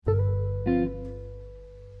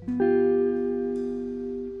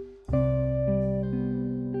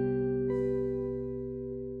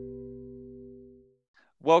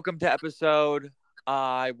Welcome to episode,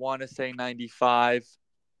 I want to say 95,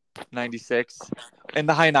 96, in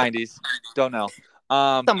the high 90s. Don't know.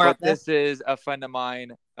 Somewhere But up there. this is a friend of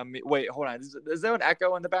mine. Wait, hold on. Is there an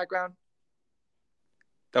echo in the background?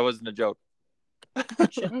 That wasn't a joke.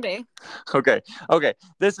 Shouldn't be. Okay.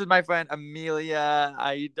 This is my friend Amelia.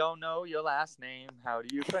 I don't know your last name. How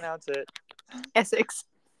do you pronounce it? Essex.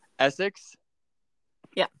 Essex?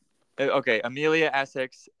 Yeah. Okay, Amelia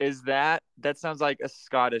Essex. That sounds like a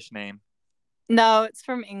Scottish name. No, it's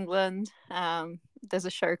from England. There's a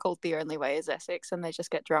show called The Only Way is Essex, and they just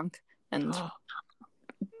get drunk and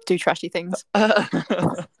do trashy things.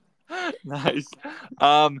 Nice.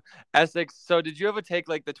 Essex, so did you ever take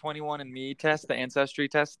like the 21andMe test, the ancestry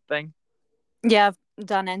test thing? Yeah, I've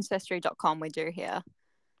done ancestry.com. We do here.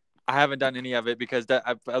 I haven't done any of it because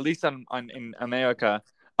at least in America.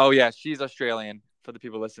 Oh yeah, she's Australian for the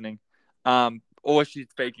people listening. Or she's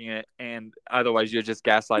faking it, and otherwise you're just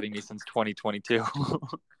gaslighting me since 2022.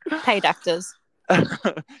 Paid actors.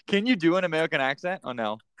 Can you do an American accent or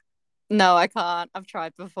no? No, I can't. I've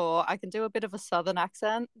tried before. I can do a bit of a southern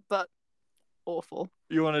accent, but awful.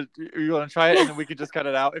 You wanna try it, and then we can just cut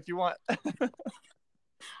it out if you want.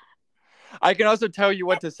 I can also tell you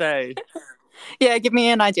what to say. Yeah, give me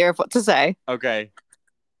an idea of what to say. Okay.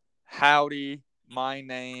 Howdy, my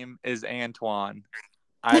name is Antoine.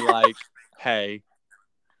 I like hay.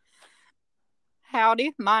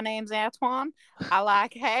 Howdy, my name's Antoine. I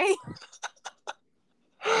like hay.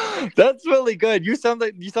 That's really good. You sound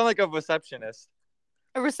like a receptionist.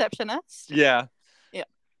 A receptionist? Yeah. Yeah.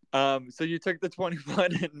 So you took the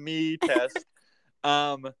 21andMe test.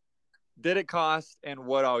 Did it cost, and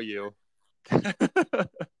what are you?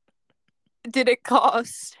 Did it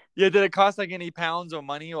cost? Yeah, did it cost like any pounds or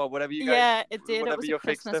money or whatever you guys? Yeah, it did. Whatever It was your a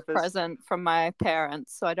fake Christmas stuff is? present from my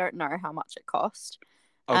parents, so I don't know how much it cost.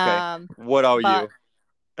 Okay. What are but you?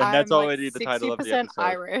 And I'm that's like already the title of the 60% episode.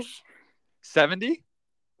 Irish. 70?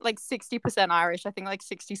 Like 60% Irish. I think like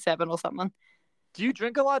 67 or something. Do you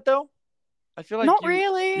drink a lot though? I feel like Not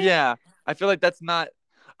really. Yeah, I feel like that's not.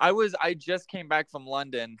 I just came back from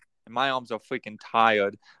London, and my arms are freaking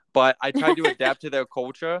tired. But I tried to adapt to their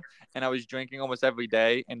culture, and I was drinking almost every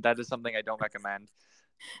day, and that is something I don't recommend.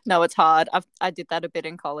 No, it's hard. I did that a bit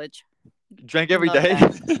in college. Drink every Not a day.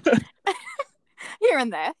 fan. Here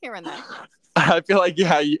and there. I feel like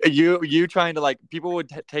you trying to like people would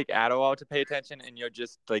take Adderall to pay attention, and you're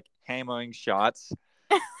just like hammering shots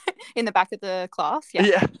In the back of the class.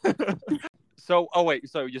 Yeah. Yeah. So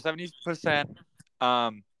you're 70%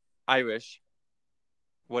 Irish.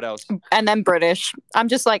 What else? And then British. I'm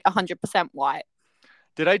just like 100% white.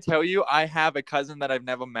 Did I tell you I have a cousin that I've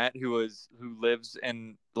never met who lives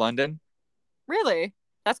in London? Really?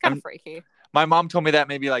 That's kind of freaky. My mom told me that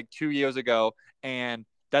maybe like 2 years ago, and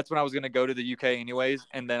that's when I was going to go to the UK anyways.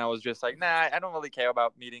 And then I was just like, nah, I don't really care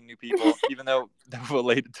about meeting new people, even though they're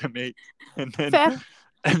related to me. And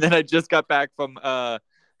then I just got back from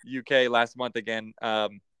UK last month again,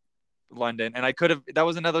 London. And that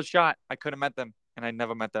was another shot. I could have met them, and I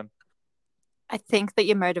never met them. I think that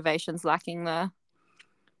your motivation's lacking there.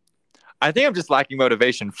 I think I'm just lacking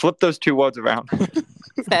motivation. Flip those two words around.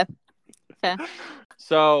 Fair.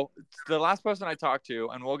 So the last person I talked to,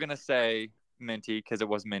 and we're going to say Minty because it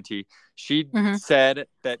was Minty, she said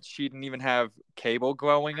that she didn't even have cable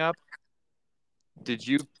growing up. Did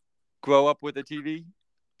you grow up with a TV?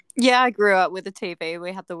 Yeah, I grew up with a TV.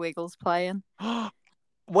 We had the Wiggles playing.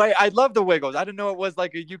 Wait, I love the Wiggles. I didn't know it was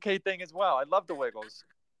like a UK thing as well. I love the Wiggles.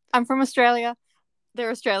 I'm from Australia.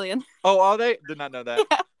 They're Australian. Oh, are they? Did not know that.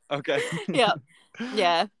 Yeah. Okay.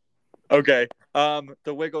 Yeah. Okay.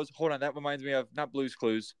 The Wiggles. Hold on. That reminds me of not Blue's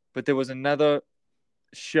Clues, but there was another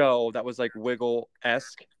show that was like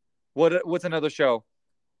Wiggle-esque. What's another show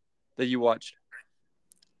that you watched?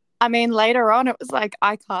 I mean, later on, it was like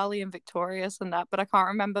iCarly and Victorious and that, but I can't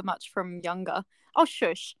remember much from younger. Oh,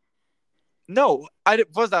 shush. No,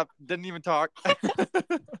 didn't even talk.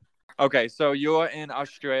 Okay, so you're in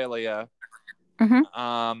Australia.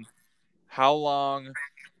 Mm-hmm. How long?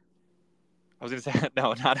 I was gonna say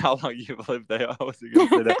no, not how long you've lived there. I wasn't gonna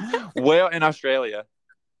say that. Where in Australia?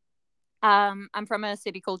 I'm from a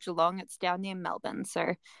city called Geelong. It's down near Melbourne,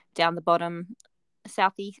 so down the bottom,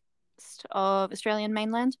 southeast of Australian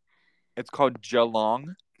mainland. It's called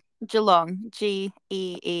Geelong. Geelong,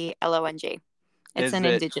 Geelong. It's an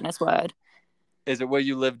Indigenous word. Is it where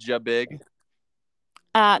you live, Ja Big?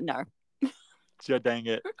 No. Ja dang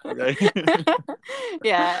it. Okay.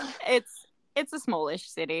 Yeah, it's a smallish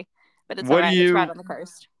city, but it's alright. It's right on the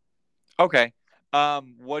coast. Okay.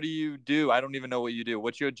 What do you do? I don't even know what you do.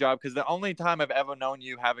 What's your job? Because the only time I've ever known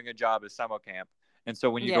you having a job is summer camp, And so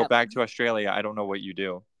when you go Yeah. back to Australia, I don't know what you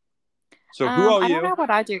do. So who are I don't you? know what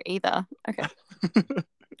I do either. Okay.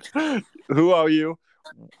 Who are you?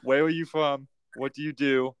 Where are you from? What do you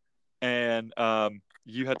do? And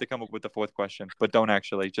you have to come up with the fourth question, but don't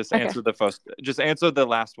actually. Just Okay. answer the first. Just answer the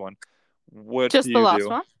last one. What do Just the you last do?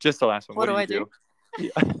 one. Just the last one. What What do do you I do?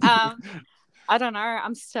 do? Yeah. I don't know.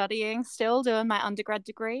 I'm studying still, doing my undergrad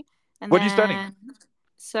degree, and What are you studying? then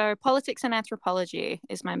so politics and anthropology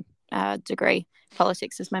is my degree.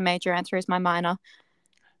 Politics is my major. Anthro is my minor.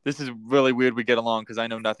 This is really weird. We get along because I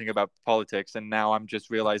know nothing about politics, and now I'm just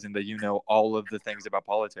realizing that you know all of the things about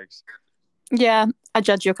politics. Yeah, I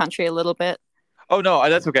judge your country a little bit. Oh no,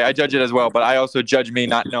 that's okay. I judge it as well, but I also judge me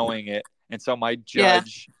not knowing it, and so my Yeah,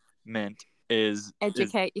 judgment is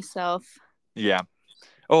educate yourself. yeah.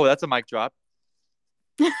 Oh, that's a mic drop.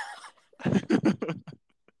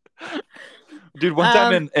 Dude, one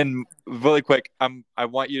time Um, in really quick, I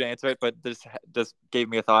want you to answer it, but this just gave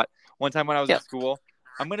me a thought. One time when I was in yep. school,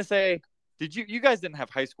 I'm gonna say, did you guys didn't have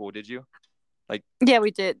high school, did you? Like, Yeah,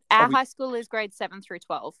 we did. oh, Our high school is grade 7 through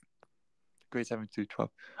 12. grade 7 through 12.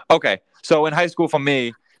 Okay, so in high school for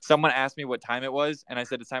me, someone asked me what time it was, and I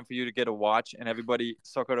said it's time for you to get a watch, and everybody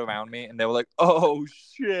circled around me, and they were like, "Oh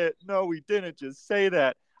shit, no, we didn't just say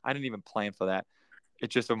that." I didn't even plan for that. It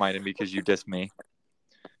just reminded me because you dissed me.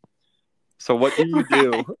 So what do you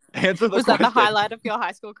do? Right. Answer the Was that the question. highlight of your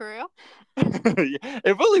high school career?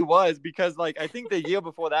 It really was because like I think the year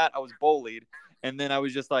before that I was bullied, and then I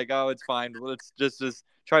was just like, oh, it's fine. Let's just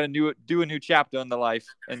try to do a new chapter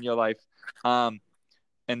in your life. Um,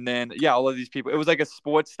 and then yeah, all of these people. It was like a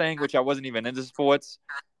sports thing, which I wasn't even into sports.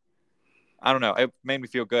 I don't know. It made me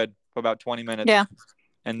feel good for about 20 minutes, Yeah.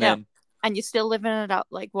 and Yeah. then And you're still living it up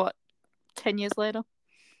like what, 10 years later?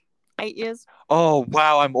 8 years? oh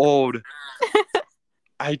wow, I'm old.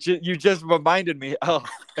 You just reminded me. Oh,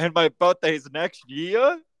 and my birthday's next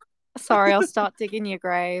year. Sorry, I'll start digging your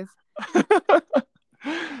grave.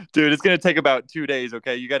 Dude, it's gonna take about 2 days.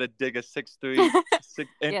 Okay, you got to dig a 6'3",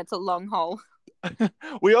 Yeah, it's a long hole.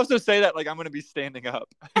 we also say that like I'm gonna be standing up.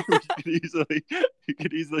 You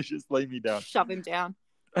could easily just lay me down. Shove him down.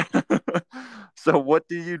 So what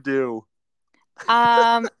do you do?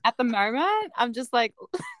 At the moment, I'm just like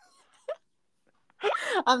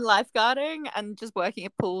I'm lifeguarding and just working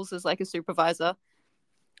at pools as like a supervisor.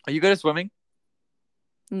 Are you good at swimming?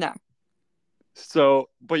 No. So,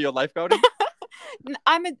 but you're lifeguarding?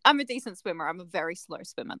 I'm a decent swimmer. I'm a very slow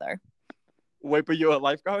swimmer though. Wait, but you're a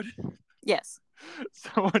lifeguard? Yes.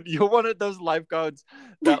 So you're one of those lifeguards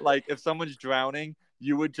that like if someone's drowning,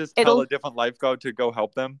 you would just tell It'll a different lifeguard to go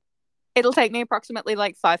help them? it'll take me approximately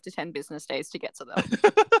like 5 to 10 business days to get to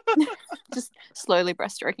them. Just slowly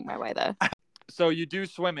breaststroking my way there. So you do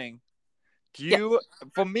swimming.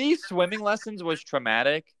 For me, swimming lessons was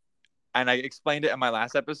traumatic, and I explained it in my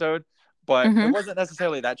last episode, but it wasn't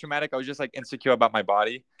necessarily that traumatic. I was just like insecure about my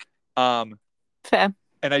body. Fair.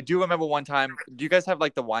 And I do remember one time, do you guys have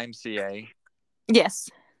like the YMCA? Yes.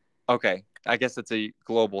 Okay. I guess it's a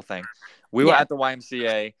global thing. We were at the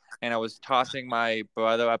YMCA and I was tossing my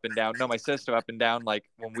brother up and down. No, my sister up and down, like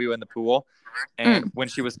when we were in the pool. And when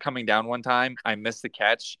she was coming down one time, I missed the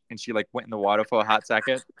catch and she like went in the water for a hot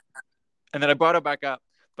second. And then I brought her back up.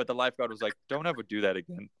 But the lifeguard was like, don't ever do that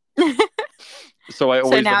again. So I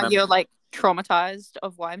always now remember. you're like traumatized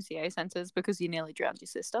of YMCA centers because you nearly drowned your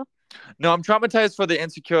sister? No, I'm traumatized for the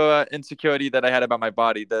insecurity that I had about my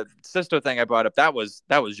body. The sister thing I brought up, that was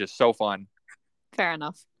just so fun. Fair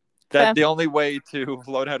enough. That the only way to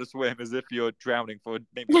learn how to swim is if you're drowning for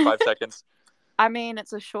maybe 5 seconds. I mean,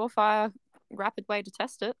 it's a surefire, rapid way to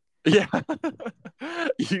test it. Yeah.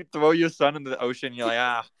 You throw your son into the ocean, you're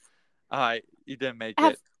like, you didn't make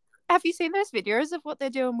it. Have you seen those videos of what they're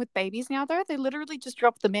doing with babies now, though? They literally just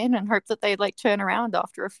drop them in and hope that they like turn around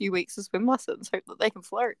after a few weeks of swim lessons, hope that they can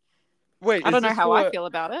float. Wait, I don't know how I feel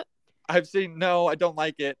about it. No, I don't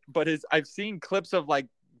like it, but I've seen clips of like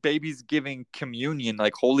babies giving communion,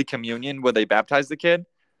 like Holy Communion, where they baptize the kid.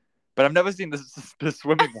 But I've never seen the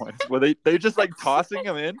swimming ones where they're just like tossing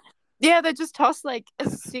them in. Yeah, they just toss like a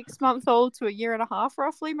 6-month-old to a year and a half,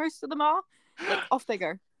 roughly. Most of them are. Like, off they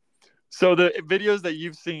go. So the videos that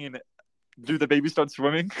you've seen, do the babies start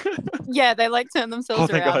swimming? Yeah, they like turn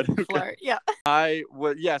themselves around and float. Okay.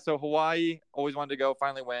 Yeah. So Hawaii, always wanted to go,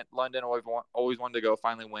 finally went. London, always wanted to go,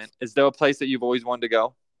 finally went. Is there a place that you've always wanted to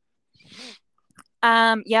go?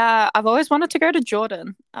 Yeah, I've always wanted to go to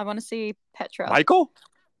Jordan. I want to see Petra. Michael?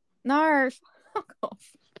 No, fuck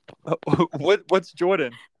off. What's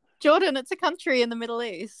Jordan? Jordan, it's a country in the Middle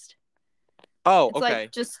East. Oh, it's okay.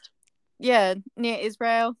 Like just near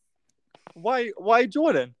Israel. Why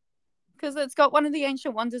Jordan? Because it's got one of the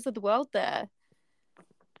ancient wonders of the world there.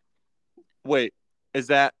 Wait, is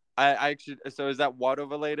that I actually so is that water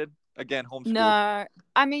related? Again, homeschooled. No,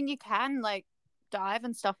 I mean you can like dive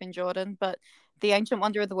and stuff in Jordan, but the ancient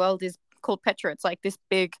wonder of the world is called Petra. It's like this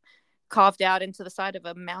big, carved out into the side of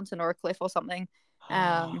a mountain or a cliff or something,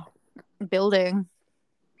 um, building.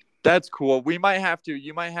 That's cool. We might have to.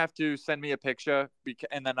 You might have to send me a picture,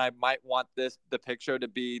 and then I might want the picture to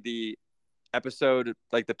be the episode,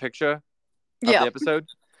 like the picture of the Yeah. episode,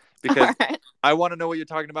 All because right. I want to know what you're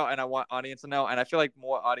talking about, and I want audience to know, and I feel like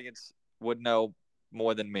more audience would know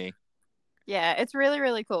more than me. Yeah, it's really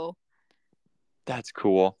really cool. That's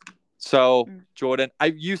cool. So Mm. Jordan,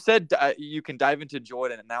 you said you can dive into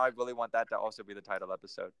Jordan, and now I really want that to also be the title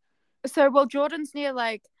episode. So well, Jordan's near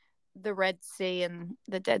like the Red Sea and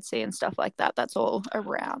the Dead Sea and stuff like that. That's all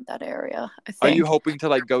around that area, I Are you think. hoping to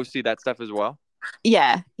like go see that stuff as well?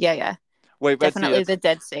 Yeah, yeah, yeah. Wait, Red Sea. Definitely the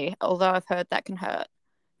Dead Sea. Although I've heard that can hurt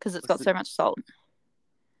because it's What's got the, so much salt.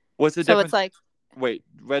 what's the So it's difference? like Wait,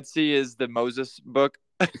 Red Sea is the Moses book,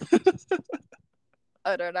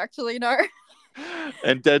 I don't actually know.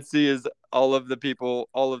 and Dead Sea is all of the people,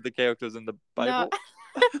 all of the characters in the No, Bible.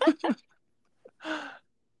 no,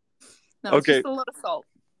 it's Okay, just a lot of salt.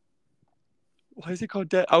 why is it called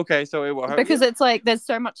Dead? Okay, so it will hurt Because you. it's like there's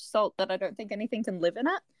so much salt that I don't think anything can live in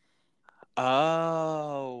it.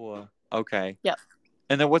 Oh, okay. Yep.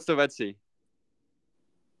 And then what's the Red Sea?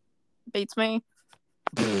 Beats me.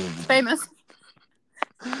 It's famous.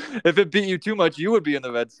 If it beat you too much, you would be in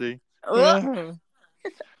the Red Sea.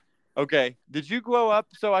 Okay. Did you grow up?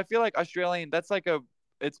 So I feel like Australian, that's like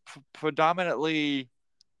it's predominantly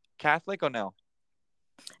Catholic or no?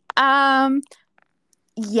 Um,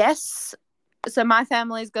 yes. So my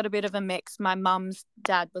family's got a bit of a mix. My mum's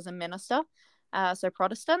dad was a minister, so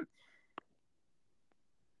Protestant.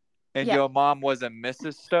 And Yep. your mom was a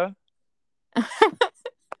minister?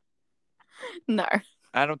 No.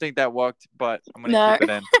 I don't think that worked, but I'm going to No. keep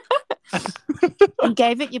it in. You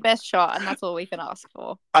gave it your best shot, and that's all we can ask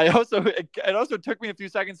for. It also took me a few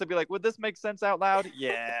seconds to be like, would this make sense out loud?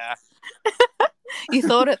 Yeah. You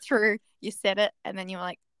thought it through, you said it, and then you were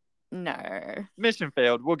like, no. Mission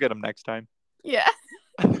failed. We'll get them next time. Yeah.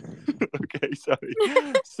 Okay, sorry.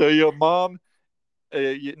 So your mom,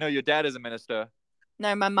 your dad is a minister.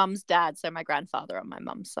 No, my mum's dad, so my grandfather on my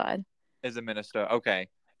mum's side. Is a minister. Okay.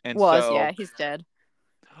 And Yeah, he's dead.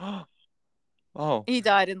 Oh. He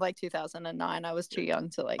died in like 2009. I was too young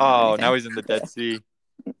to like know Oh, anything. now he's in the Dead Sea. Is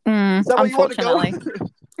that where you want to go? Unfortunately.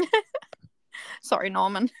 Sorry,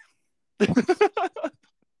 Norman.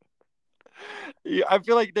 Yeah, I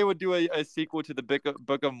feel like they would do a sequel to the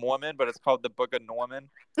Book of Mormon, but it's called the Book of Norman.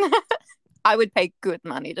 I would pay good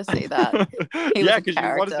money to see that. Yeah, because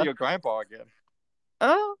you want to see your grandpa again.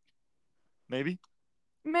 Oh, maybe.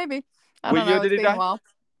 I What don't year know. did he It's been die? a while.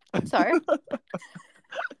 Sorry.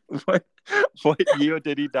 What year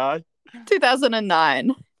did he die?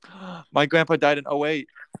 2009. My grandpa died in 2008.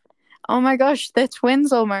 Oh my gosh, they're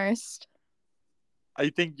twins almost. I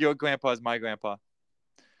think your grandpa is my grandpa.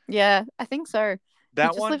 Yeah, I think so. That he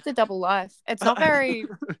just one lived a double life. It's not very,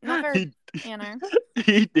 you know.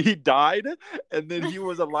 He died, and then he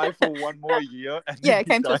was alive for one more year. And Yeah, then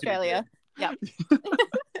came to Australia. Again.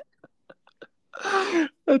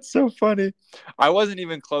 Yep. That's so funny. I wasn't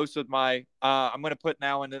even close with my. I'm gonna put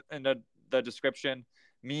now in the description.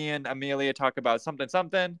 Me and Amelia talk about something,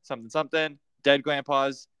 dead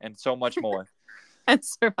grandpas, and so much more. And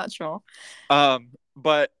so much more.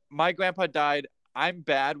 But my grandpa died. I'm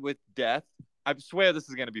bad with death. I swear this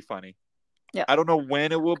is gonna be funny. Yeah. I don't know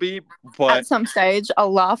when it will be, but at some stage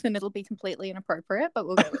I'll laugh and it'll be completely inappropriate, but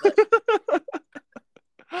we'll go with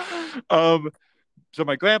it. So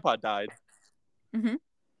my grandpa died. Mm-hmm.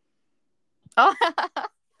 Oh.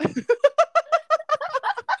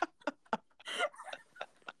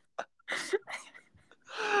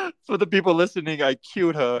 For the people listening, I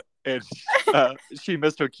cued her and she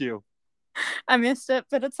missed her cue. I missed it,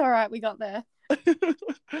 but it's all right. We got there.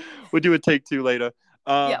 We'll do a take 2 later.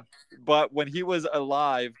 Yep. But when he was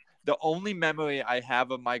alive, the only memory I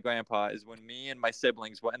have of my grandpa is when me and my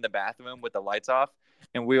siblings were in the bathroom with the lights off,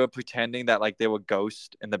 and we were pretending that like they were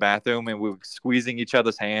ghosts in the bathroom, and we were squeezing each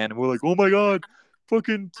other's hand, and we're like, "Oh my god,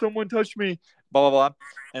 fucking someone touched me!" Blah blah blah.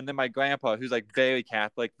 And then my grandpa, who's like very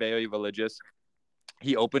Catholic, very religious,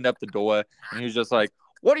 he opened up the door and he was just like,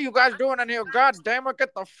 "What are you guys doing in here? God damn it,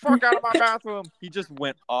 get the fuck out of my bathroom!" He just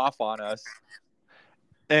went off on us.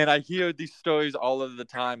 And I hear these stories all of the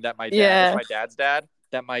time that my dad, my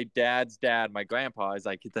dad's dad, my grandpa is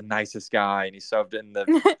like the nicest guy, and he served in the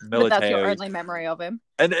military. But that's your only memory of him.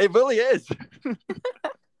 And it really is.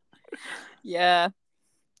 Yeah.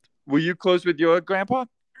 Were you close with your grandpa?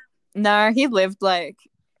 No, he lived like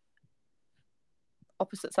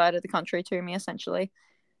opposite side of the country to me, essentially.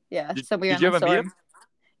 Yeah, so we Did you only ever saw meet him. him?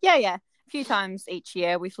 Yeah. A few times each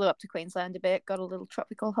year. We flew up to Queensland a bit, got a little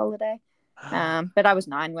tropical holiday. But I was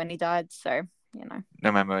 9 when he died, so, you know.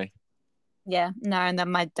 No memory. Yeah, no, and then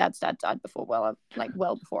my dad's dad died before, well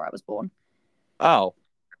before I was born. Oh.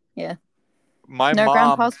 Yeah. My No mom.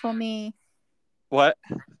 grandpas for me. What?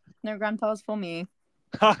 No grandpas for me.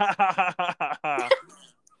 That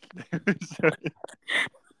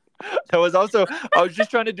was also, I was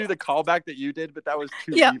just trying to do the callback that you did, but that was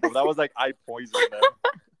too evil. That was like I poisoned them.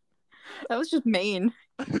 That was just mean.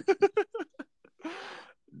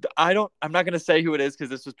 I'm not going to say who it is because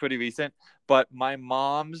this was pretty recent, but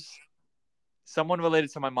someone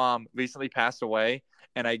related to my mom recently passed away,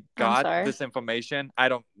 and I got this information. I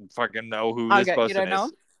don't fucking know who this person you don't is.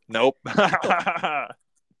 Know? Nope.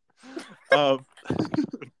 But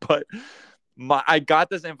I got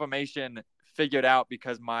this information figured out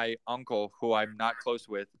because my uncle, who I'm not close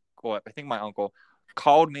with, or I think my uncle,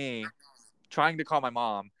 called me trying to call my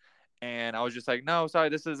mom. And I was just like, no, sorry,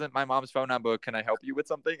 this isn't my mom's phone number. Can I help you with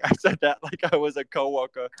something? I said that like I was a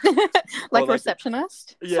coworker. Like a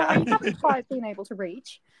receptionist? Yeah. Sorry, you haven't quite been able to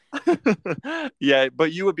reach. Yeah,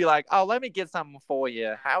 but you would be like, oh, let me get something for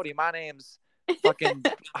you. Howdy, my name's fucking...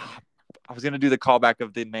 I was going to do the callback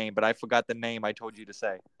of the name, but I forgot the name I told you to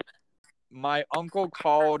say. My uncle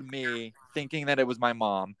called me thinking that it was my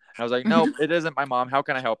mom. And I was like, nope, it isn't my mom. How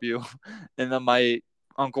can I help you? And then my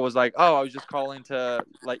uncle was like, oh, I was just calling to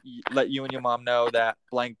let you and your mom know that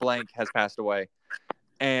blank blank has passed away.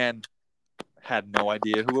 And had no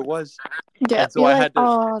idea who it was. Yeah, and so I had to...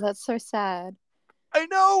 Oh, that's so sad. I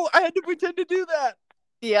know. I had to pretend to do that.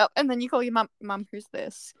 Yep. And then you call your mom, who's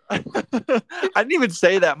this? I didn't even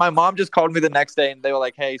say that. My mom just called me the next day and they were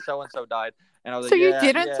like, hey, so-and-so died. And I was so like, you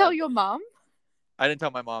didn't tell your mom? I didn't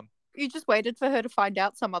tell my mom. You just waited for her to find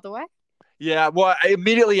out some other way? Yeah, well,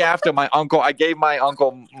 immediately after I gave my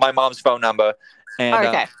uncle my mom's phone number,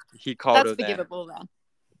 and he called her. That's forgivable then.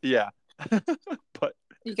 Yeah, but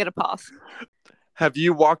you get a pass. Have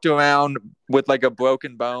you walked around with like a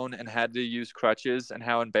broken bone and had to use crutches? And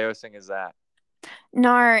how embarrassing is that?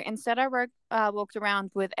 No, instead I walked around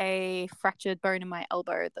with a fractured bone in my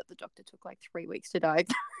elbow that the doctor took like 3 weeks to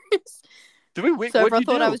diagnose. 3 weeks? So everyone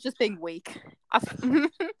thought I was just being weak.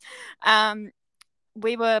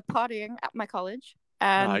 We were partying at my college,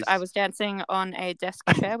 and I was dancing on a desk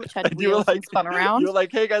chair which had wheels and spun around. You were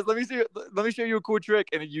like, "Hey guys, let me show you a cool trick,"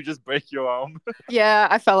 and you just break your arm. Yeah,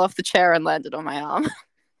 I fell off the chair and landed on my arm.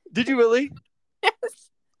 Did you really? Yes.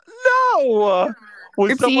 No.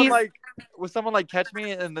 Was someone like catch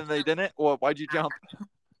me and then they didn't, or why'd you jump?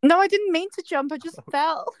 No, I didn't mean to jump. I just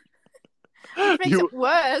fell. Which makes it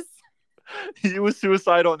worse. You were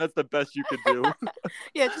suicidal, and that's the best you could do.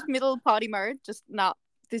 Yeah, just middle party mode. Just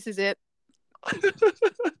this is it.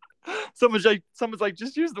 Someone's like,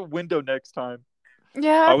 just use the window next time.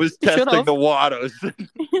 Yeah, I was testing the waters.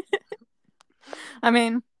 I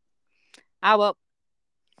mean, well.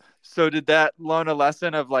 So did that learn a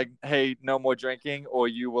lesson of like, hey, no more drinking, or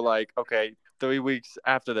you were like, okay, 3 weeks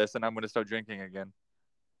after this, and I'm going to start drinking again?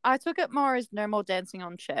 I took it more as no more dancing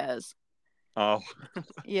on chairs. Oh.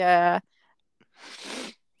 Yeah.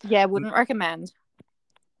 Yeah, wouldn't recommend.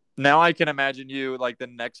 Now I can imagine you like the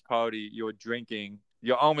next party, you're drinking,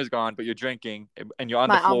 your arm is gone, but you're drinking, and you're on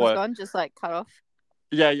the floor. My arm was gone, just like cut off.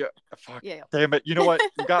 Yeah, fuck. Yeah. Damn it! You know what?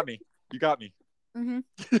 You got me. Mm-hmm.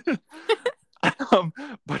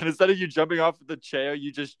 But instead of you jumping off the chair,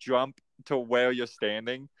 you just jump to where you're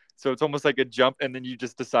standing. So it's almost like a jump, and then you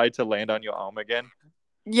just decide to land on your arm again.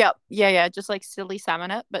 Yep. Yeah. Just like silly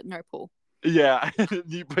salmon it, but no pool. Yeah.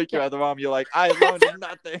 You break your other arm. You're like, I learned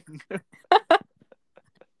nothing.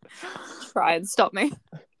 Try and stop me.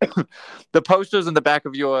 The posters in the back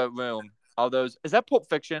of your room, is that Pulp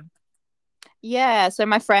Fiction? Yeah. So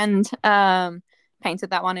my friend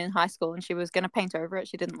painted that one in high school, and she was going to paint over it.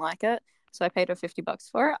 She didn't like it. So I paid her $50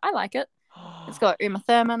 for it. I like it. It's got Uma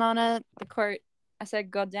Thurman on it. The quote, I said,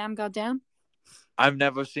 "Goddamn, goddamn." I've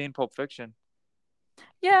never seen Pulp Fiction.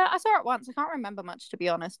 Yeah, I saw it once. I can't remember much, to be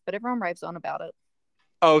honest, but everyone raves on about it.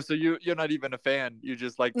 Oh, so you're not even a fan. You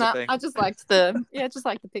just like the thing. I just liked the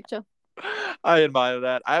picture. I admire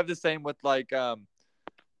that. I have the same with like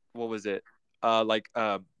what was it?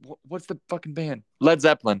 What's the fucking band? Led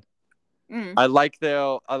Zeppelin. I like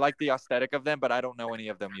the aesthetic of them, but I don't know any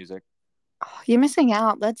of their music. Oh, you're missing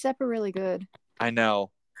out. Led Zeppelin are really good. I know.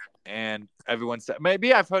 And everyone said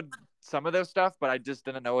maybe I've heard some of their stuff, but I just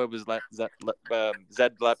didn't know it was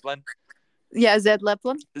Zed Zeppelin. Yeah, Zed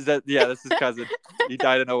Zeppelin. Yeah, that's his cousin. He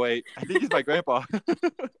died in 2008. I think he's my grandpa.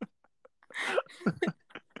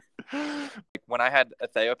 When I had a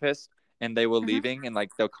therapist and they were leaving and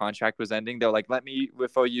like their contract was ending. They're like, let me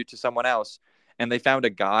refer you to someone else. And they found a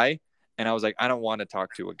guy. And I was like, I don't want to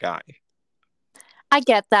talk to a guy. I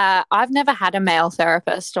get that. I've never had a male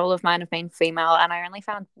therapist. All of mine have been female, and I only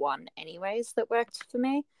found one anyways that worked for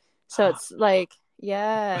me. So it's like,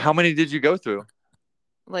 yeah. How many did you go through?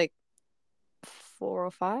 Like 4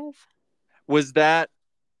 or 5. Was that,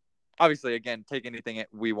 obviously, again, take anything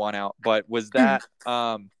we want out, but was that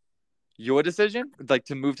your decision, like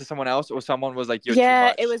to move to someone else, or someone was like, you're too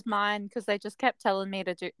much? It was mine, because they just kept telling me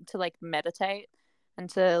to like meditate and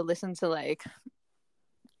to listen to like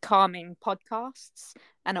calming podcasts,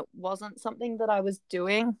 and it wasn't something that I was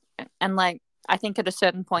doing. And like, I think at a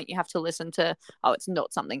certain point you have to listen to, oh, it's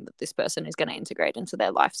not something that this person is going to integrate into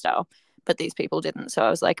their lifestyle, but these people didn't. So I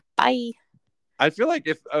was like, bye. I feel like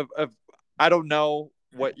if I don't know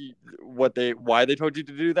why they told you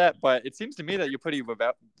to do that, but it seems to me that you're pretty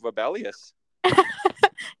rebellious.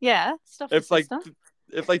 Yeah, stuff. If like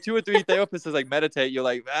 2 or 3 therapists is like meditate, you're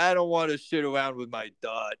like, I don't want to shit around with my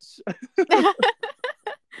thoughts.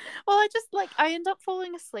 Well, I end up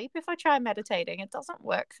falling asleep if I try meditating. It doesn't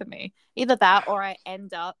work for me. Either that, or I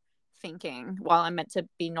end up thinking while I'm meant to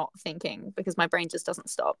be not thinking, because my brain just doesn't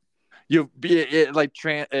stop. What's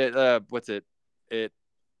it? It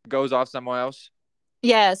goes off somewhere else.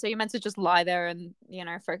 Yeah, so you're meant to just lie there and,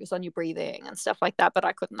 focus on your breathing and stuff like that. But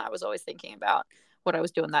I couldn't. I was always thinking about what I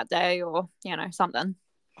was doing that day, or, something.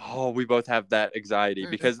 Oh, we both have that anxiety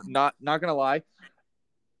because not gonna lie,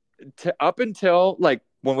 up until like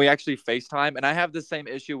when we actually FaceTime, and I have the same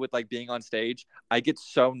issue with like being on stage. I get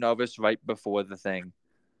so nervous right before the thing.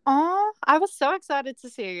 Oh, I was so excited to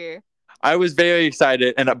see you. I was very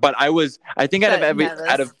excited, but I think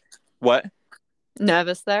out of what?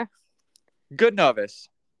 Nervous there. Good nervous.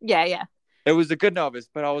 Yeah. It was a good nervous,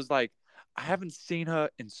 but I was like, I haven't seen her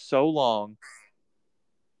in so long.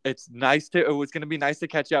 It was going to be nice to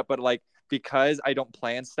catch up, but like, because I don't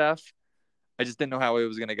plan stuff, I just didn't know how it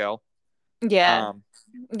was going to go. Yeah.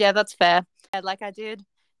 Yeah, that's fair. Like, I did a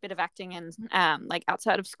bit of acting in like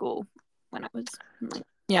outside of school when I was like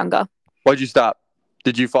younger. Why'd you stop?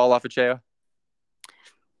 Did you fall off a chair?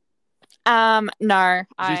 No,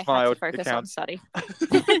 I smiled. had to focus on study.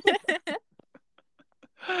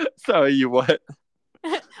 Sorry, you what?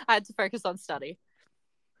 I had to focus on study.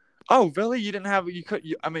 Oh, really? You didn't have you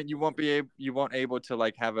weren't able to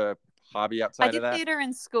like have a hobby outside of that? I did theater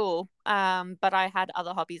in school, but I had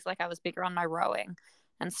other hobbies. Like, I was bigger on my rowing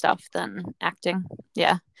and stuff than acting.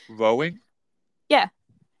 Yeah. Rowing? Yeah.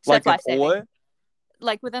 Like an oar?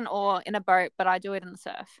 Like with an oar in a boat, but I do it in the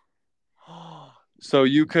surf. So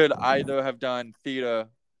you could either have done theater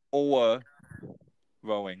or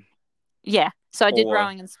rowing. Yeah. So I did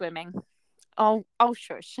rowing and swimming. Oh,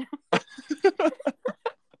 shush.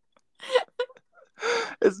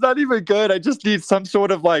 It's not even good. I just need some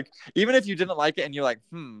sort of like, even if you didn't like it and you're like,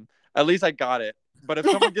 at least I got it. But if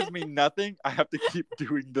someone gives me nothing, I have to keep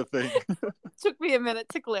doing the thing. Took me a minute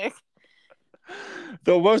to click.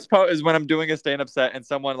 The worst part is when I'm doing a stand-up set and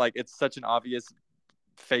someone like, it's such an obvious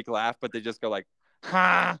fake laugh, but they just go like,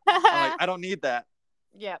 ha. I'm like, I don't need that.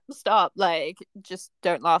 Yeah, stop. Like, just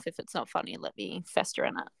don't laugh if it's not funny. Let me fester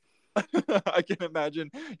in it. I can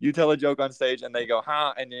imagine you tell a joke on stage and they go,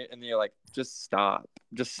 huh? And you're like, just stop.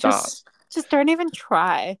 Just stop. Just don't even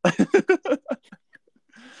try.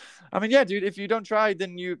 I mean, yeah, dude, if you don't try,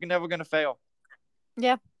 then you're never going to fail.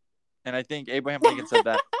 Yeah. And I think Abraham Lincoln said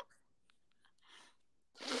that.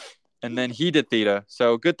 And then he did theater.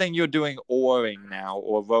 So good thing you're doing oaring now,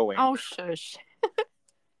 or rowing. Oh, shush.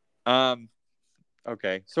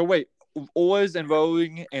 Okay. So wait, oars and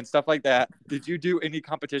rowing and stuff like that. Did you do any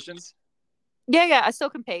competitions? Yeah. I still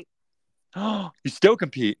compete. You still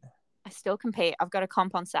compete? I still compete. I've got a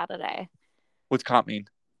comp on Saturday. What's comp mean?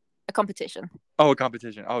 A competition. Oh, a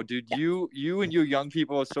competition. Oh, dude, yeah. You and you young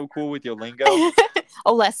people are so cool with your lingo.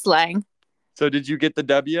 Oh, less slang. So did you get the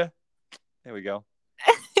W? There we go.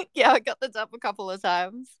 Yeah, I got the W a couple of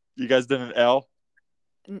times. You guys did an L?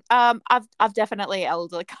 I've definitely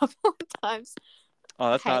L'd a couple of times.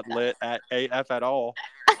 Oh, that's not lit at AF at all.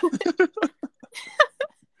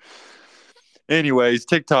 Anyways,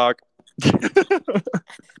 TikTok.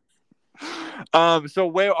 So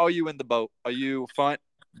where are you in the boat? Are you front,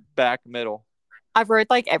 back, middle? I've rode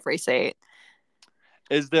like every seat.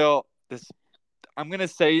 Is there this? I'm gonna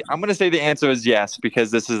say the answer is yes,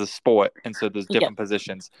 because this is a sport, and so there's different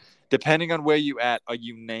positions. Depending on where you at, are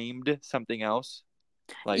you named something else?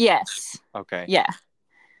 Like, yes. Okay. Yeah.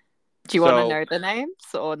 Do you want to know the names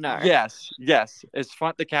or no? Yes. Is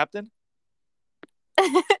front the captain?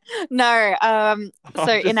 No. So I'm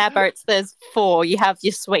in just our boats, there's four. You have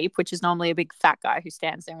your sweep, which is normally a big fat guy who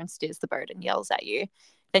stands there and steers the boat and yells at you.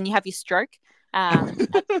 Then you have your stroke. So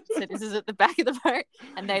this is at the back of the boat,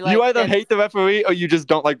 and you either they're the hate the referee or you just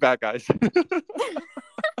don't like fat guys.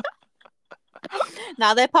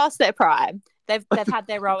 now they're past their prime. They've had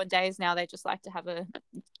their rowing days. Now they just like to have a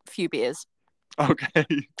few beers. Okay.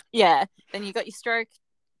 Yeah. Then you got your stroke,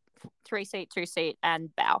 3 seat, 2 seat,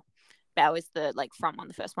 and bow. Bow is the like front one,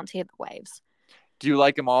 the first one to hit the waves. Do you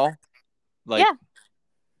like them all? Like, Yeah.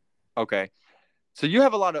 okay. So you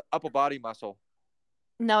have a lot of upper body muscle.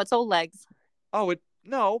 No, it's all legs. Oh,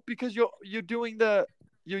 no, because you're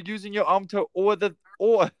using your arm to or.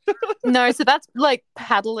 No, so that's like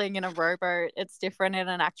paddling in a rowboat. It's different in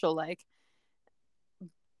an actual like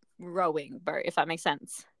rowing boat, if that makes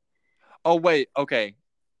sense. Oh wait, okay.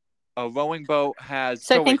 A rowing boat has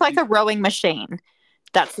So so think wait. like a rowing machine.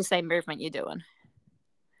 That's the same movement you're doing.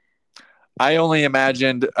 I only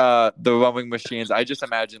imagined the rowing machines. I just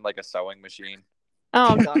imagined like a sewing machine.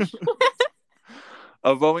 Oh gosh.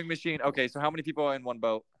 A rowing machine. Okay, so how many people are in one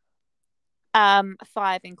boat? 5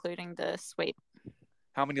 including the sweep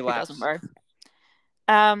How many who doesn't laps?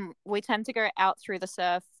 row. We tend to go out through the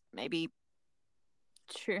surf maybe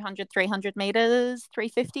 200, 300 meters,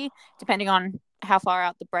 350, depending on how far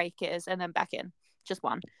out the break is, and then back in. Just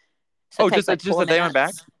one. So Oh, it takes like just 4 a there and back.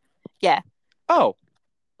 minutes. Yeah. Oh,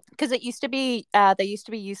 Because it used to be, they used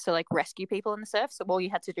to be used to like rescue people in the surf. So all you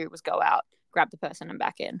had to do was go out, grab the person, and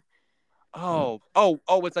back in. oh!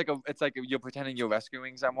 It's like you're pretending you're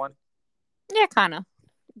rescuing someone. Yeah, kind of.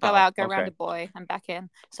 Go Oh, out, go around okay. a buoy, and back in.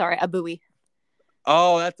 Sorry, a buoy.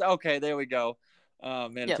 Oh, that's okay. There we go. Oh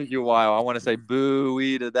man, it Yep. took you a while. I want to say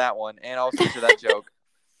booey to that one, and also to that joke.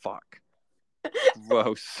 Fuck.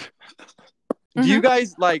 Gross. Do you Mm-hmm.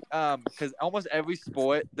 guys like because almost every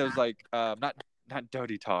sport there's like not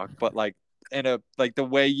dirty talk, but like in a like the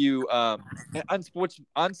way you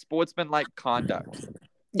unsportsmanlike conduct.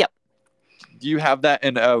 Yep. Do you have that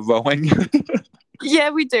in rowing?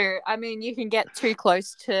 Yeah, we do. I mean, you can get too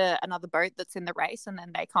close to another boat that's in the race and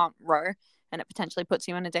then they can't row and it potentially puts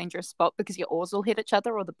you in a dangerous spot because your oars will hit each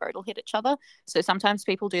other or the boat will hit each other. So sometimes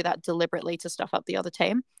people do that deliberately to stuff up the other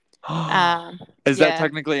team. Is that Yeah.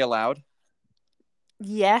 technically allowed?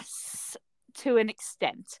 Yes, to an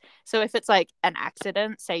extent. So if it's like an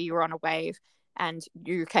accident, say you were on a wave and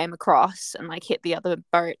you came across and like hit the other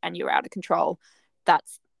boat and you were out of control,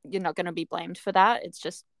 that's you're not going to be blamed for that. It's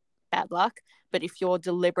just bad luck. But if you're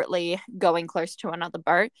deliberately going close to another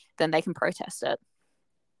boat, then they can protest it.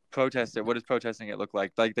 Protest it. What does protesting it look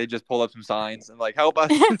like? Like they just pull up some signs and like help us.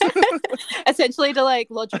 Essentially, to like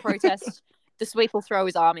lodge a protest, the sweep will throw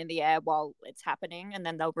his arm in the air while it's happening, and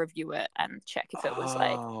then they'll review it and check if it was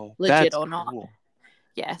like legit that's or not. cool.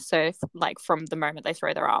 Yeah, so if, like from the moment they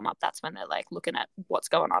throw their arm up, that's when they're like looking at what's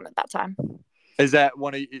going on at that time. Is that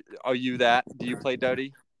one of you? Are you that? Do you play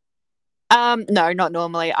dirty? No, not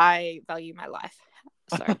normally. I value my life,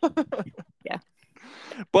 so yeah.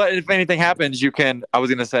 But if anything happens, you can. I was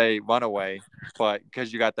gonna say run away, but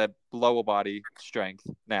because you got that lower body strength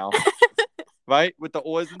now, right? With the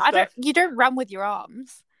oars and I don't. stuff. You don't run with your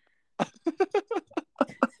arms.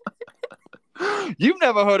 You've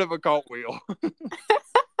never heard of a cartwheel?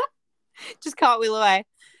 Just cartwheel away.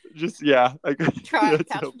 Just yeah. Try it,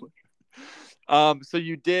 catch me. So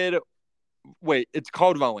you did. Wait, it's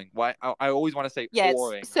called rowing. Why? I always want to say Yeah,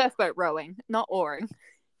 oaring. it's surfboat rowing, not oaring.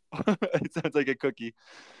 It sounds like a cookie.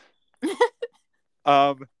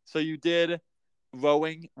 So you did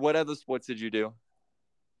rowing. What other sports did you do?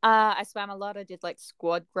 I swam a lot. I did like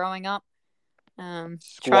squad growing up. Tried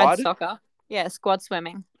Squad? soccer. Yeah, squad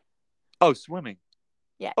swimming. Oh, swimming.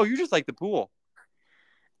 Yeah. Oh, you just like the pool.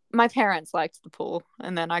 My parents liked the pool,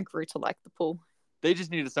 and then I grew to like the pool. They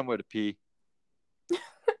just needed somewhere to pee.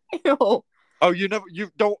 Ew. Oh, you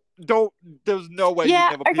don't. There's no way you Yeah,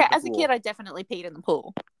 never peed okay. in the As a pool. kid, I definitely peed in the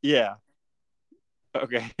pool. Yeah.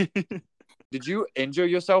 Okay. Did you injure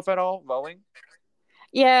yourself at all rowing?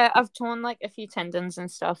 Yeah, I've torn like a few tendons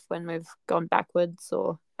and stuff when we've gone backwards,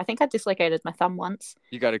 or I think I dislocated my thumb once.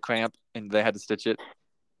 You got a cramp and they had to stitch it.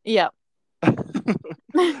 Yeah.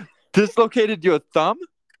 Dislocated your thumb?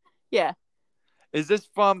 Yeah. Is this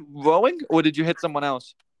from rowing or did you hit someone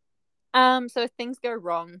else? So if things go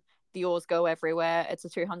wrong, the oars go everywhere. It's a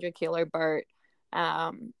 200-kilo boat.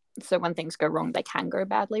 So when things go wrong, they can go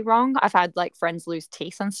badly wrong. I've had like friends lose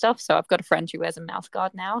teeth and stuff. So I've got a friend who wears a mouth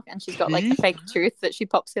guard now, and she's got like a fake tooth that she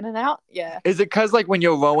pops in and out. Yeah. Is it because like when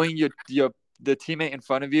you're rowing, your the teammate in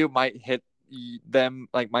front of you might hit them,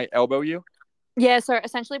 like might elbow you? Yeah. So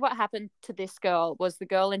essentially, what happened to this girl was the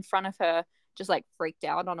girl in front of her just like freaked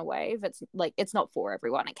out on a wave. It's like it's not for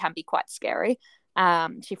everyone. It can be quite scary.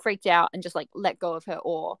 She freaked out and just like let go of her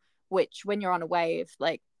oar, which when you're on a wave,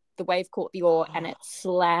 like the wave caught the oar and it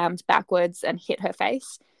slammed backwards and hit her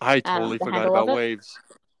face. I totally The forgot handle of about it. waves.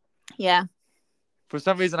 Yeah. For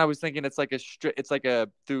some reason, I was thinking it's like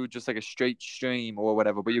through just like a straight stream or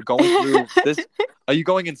whatever. But you're going through this. Are you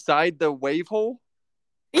going inside the wave hole?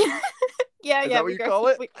 Yeah, Is that what you call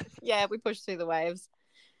it? We push through the waves.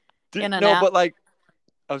 In and No, out. but like,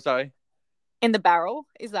 oh, sorry. In the barrel,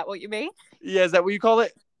 is that what you mean? Yeah, is that what you call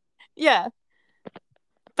it? Yeah.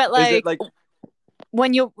 But Is it like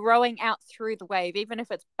when you're rowing out through the wave, even if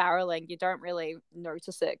it's barreling, you don't really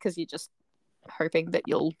notice it because you're just hoping that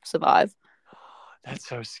you'll survive. That's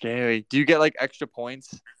so scary. Do you get like extra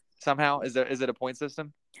points somehow? Is it a point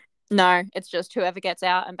system? No, it's just whoever gets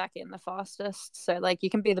out and back in the fastest. So like you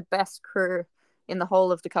can be the best crew in the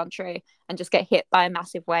whole of the country and just get hit by a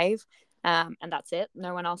massive wave, and that's it.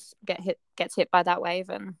 No one else gets hit by that wave,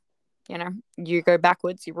 and you go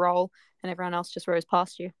backwards, you roll, and everyone else just rows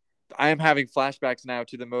past you. I am having flashbacks now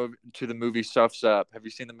to the movie Surf's Up. Have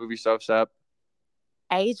you seen the movie Surf's Up?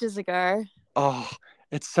 Ages ago. Oh,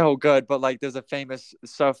 it's so good. But like, there's a famous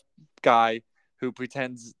surf guy who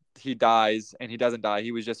pretends he dies and he doesn't die.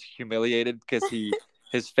 He was just humiliated because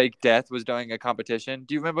his fake death was during a competition.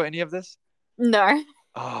 Do you remember any of this? No.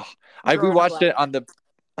 Oh, I rewatched it on the.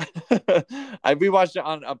 I rewatched it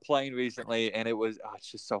on a plane recently, and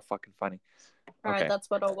it's just so fucking funny. All right, that's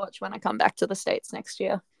what I'll watch when I come back to the States next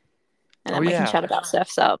year, and then we yeah. can chat about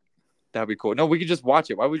Surf's Up. That'd be cool. No, we could just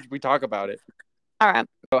watch it. Why would we talk about it? All right.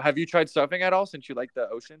 So, have you tried surfing at all since you like the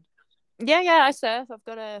ocean? Yeah, I surf. I've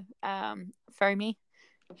got a foamy.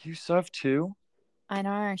 You surf too? I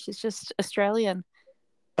know. She's just Australian.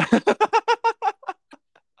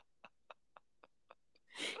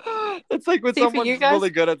 It's like when someone's really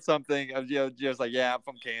good at something, just like, yeah, I'm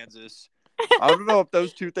from Kansas. I don't know if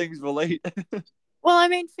those two things relate. Well, I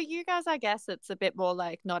mean, for you guys, I guess it's a bit more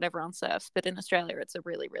like not everyone surfs, but in Australia, it's a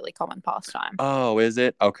really, really common pastime. Oh, is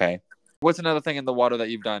it? Okay. What's another thing in the water that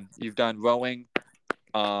you've done? You've done rowing.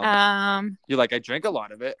 You're like, I drink a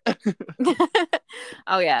lot of it.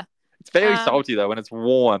 Oh, yeah. It's very salty, though, when it's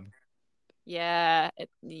warm. Yeah.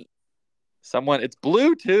 It's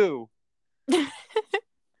blue, too.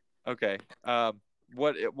 Okay.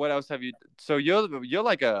 What else have you? So you're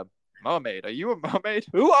like a mermaid. Are you a mermaid?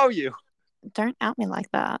 Who are you? Don't out me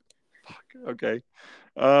like that. Fuck. Okay.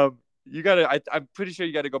 You gotta. I'm pretty sure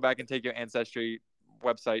you got to go back and take your ancestry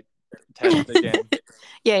website test again.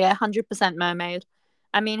 Yeah, 100% mermaid.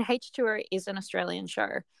 I mean, H2O is an Australian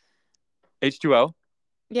show. H2O.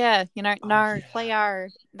 Yeah, Play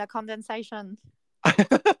the condensation.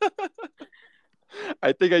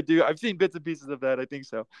 I think I do. I've seen bits and pieces of that. I think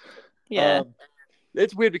so. Yeah.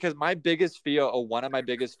 It's weird because my biggest fear, or one of my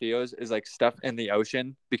biggest fears, is like stuff in the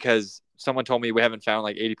ocean, because someone told me we haven't found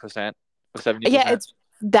like 80% or 70%. Yeah,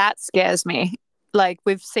 that scares me. Like,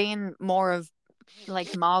 we've seen more of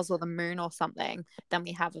like Mars or the moon or something than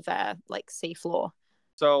we have of our like seafloor.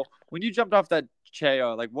 So when you jumped off that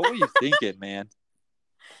chair, like, what were you thinking, man?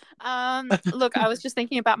 Look, I was just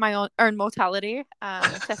thinking about my own mortality,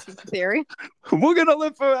 testing the theory. We're gonna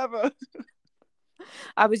live forever.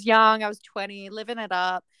 I was young. I was 20, living it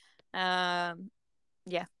up. Yeah.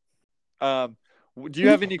 Do you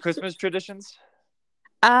have any Christmas traditions?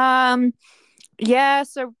 Yeah.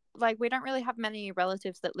 So like, we don't really have many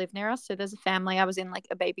relatives that live near us. So there's a family I was in like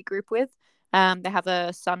a baby group with. They have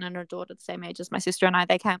a son and a daughter the same age as my sister and I.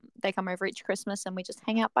 They come over each Christmas and we just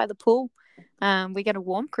hang out by the pool. We get a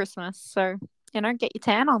warm Christmas, so get your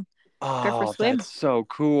tan on. Go for a swim. That's so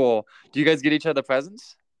cool. Do you guys get each other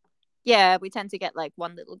presents? Yeah, we tend to get like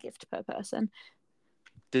one little gift per person.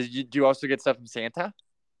 Do you also get stuff from Santa?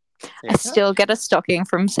 I still get a stocking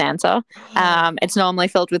from Santa. It's normally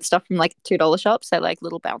filled with stuff from like $2 shops, so like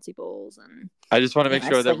little bouncy balls and. I just want to make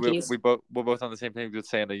sure that we're both on the same page with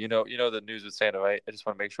Santa. You know the news with Santa, right? I just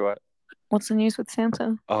want to make sure. What's the news with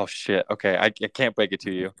Santa? Oh shit! Okay, I can't break it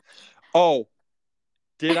to you. Oh,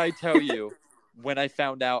 did I tell you when I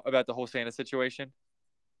found out about the whole Santa situation?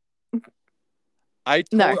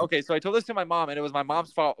 No. Okay, so I told this to my mom, and it was my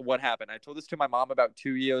mom's fault what happened. I told this to my mom about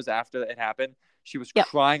 2 years after it happened. She was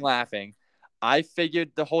crying, laughing. I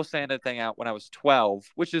figured the whole Santa thing out when I was 12,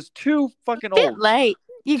 which is too fucking old. Bit late.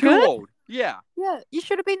 You too good? Old. Yeah. Yeah, you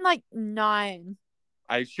should have been like 9.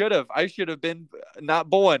 I should have been not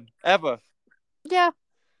born ever. Yeah.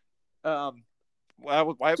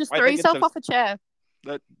 Why just throw yourself off a chair.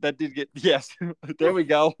 That did get yes. There we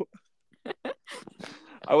go.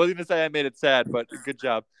 I wasn't gonna say I made it sad, but good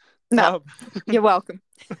job. No, you're welcome.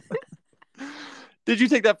 Did you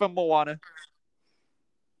take that from Moana?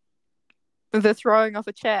 The throwing off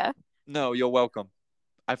a chair. No, you're welcome.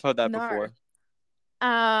 I've heard that No. before.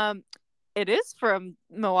 It is from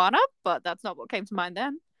Moana, but that's not what came to mind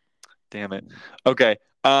then. Damn it. Okay.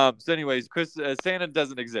 So anyways, Santa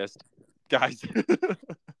doesn't exist, guys.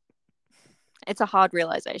 It's a hard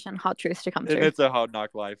realization, hard truth to come And to. it's a hard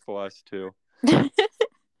knock life for us too.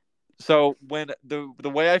 So when the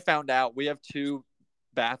way I found out, we have 2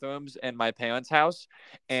 bathrooms in my parents' house,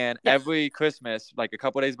 and every Christmas, like a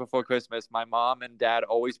couple days before Christmas, my mom and dad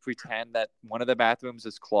always pretend that one of the bathrooms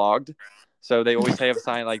is clogged. So they always have a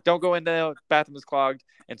sign like, "Don't go in there, bathroom is clogged,"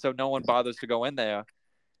 and so no one bothers to go in there.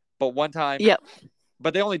 But one time,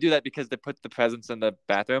 but they only do that because they put the presents in the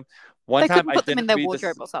bathroom. One they time couldn't I put them in didn't their read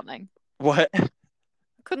wardrobe this. or something. What?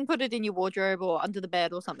 Couldn't put it in your wardrobe or under the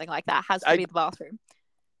bed or something like that. It has to be the bathroom.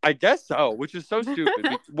 I guess so, which is so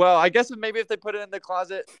stupid. Well, I guess maybe if they put it in the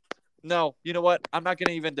closet. No, you know what? I'm not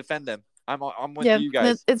gonna even defend them. I'm with you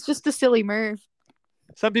guys. It's just a silly move.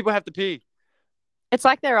 Some people have to pee. It's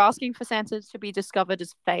like they're asking for Santa to be discovered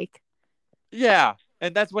as fake. Yeah,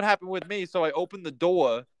 and that's what happened with me. So I opened the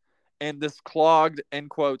door, and this clogged, end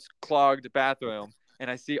quotes, clogged bathroom, and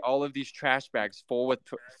I see all of these trash bags full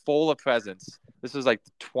of presents. This was like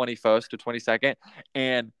the 21st or 22nd,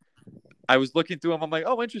 and I was looking through them. I'm like,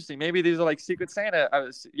 oh, interesting. Maybe these are like Secret Santa.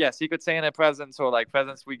 Secret Santa presents or like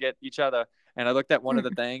presents we get each other. And I looked at one of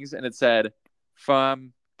the things, and it said,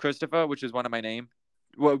 from Christopher, which is one of my name,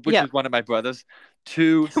 which is one of my brothers,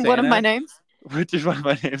 to Santa, one of my names, which is one of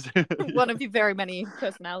my names. One of your very many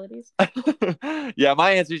personalities. Yeah,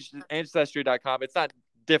 my ancestry.com. It's not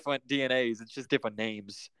different DNAs. It's just different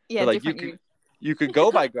names. Yeah, like you could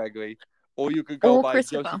go by Gregory, or you could go by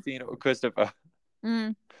Josephine or Christopher.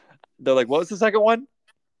 They're like, what was the second one?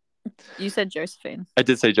 You said Josephine. I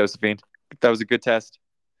did say Josephine. That was a good test.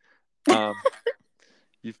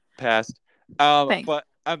 You've passed. But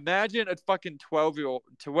imagine a fucking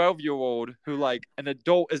 12-year-old who, like, an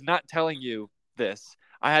adult is not telling you this.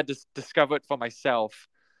 I had to discover it for myself.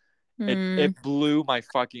 It blew my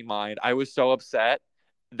fucking mind. I was so upset.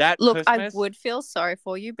 Christmas, I would feel sorry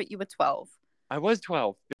for you, but you were 12. I was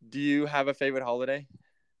 12. Do you have a favorite holiday?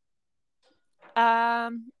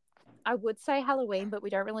 I would say Halloween, but we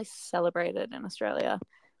don't really celebrate it in Australia.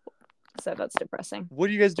 So that's depressing. What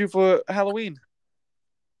do you guys do for Halloween?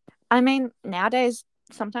 I mean, nowadays,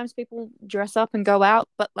 sometimes people dress up and go out,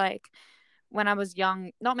 but like when I was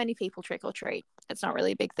young, not many people trick or treat. It's not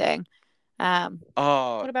really a big thing.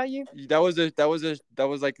 What about you? That was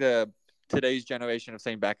like the today's generation of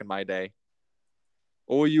saying back in my day.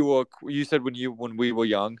 Or you said when we were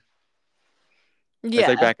young. Yeah. It's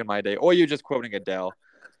like back in my day. Or you're just quoting Adele.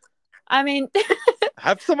 I mean,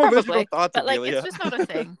 have some original thoughts, but like, Amelia. it's just not a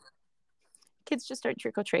thing. Kids just don't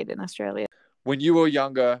trick or treat in Australia. When you were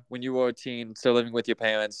younger, when you were a teen, still living with your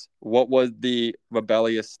parents, what was the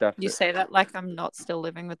rebellious stuff? You say that like I'm not still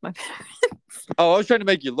living with my parents. Oh, I was trying to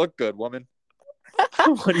make you look good, woman.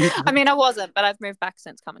 I mean, I wasn't, but I've moved back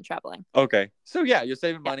since coming traveling. Okay, so yeah, you're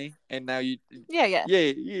saving money, and now you. Yeah.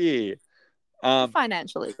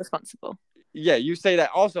 Financially responsible. Yeah, you say that.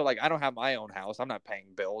 Also, like, I don't have my own house. I'm not paying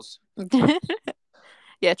bills.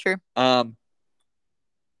 Yeah, true. What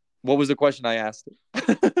was the question I asked?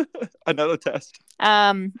 Another test.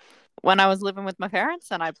 When I was living with my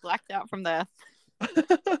parents and I blacked out from there.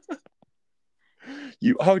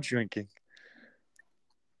 You are drinking.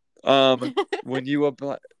 When you were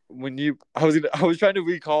I was trying to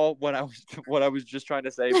recall what I was just trying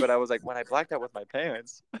to say, but I was like, when I blacked out with my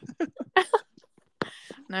parents.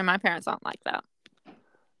 No, my parents aren't like that.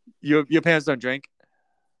 Your parents don't drink?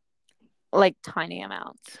 Like tiny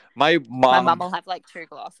amounts. My mom will have like 2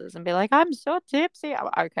 glasses and be like, I'm so tipsy. I'm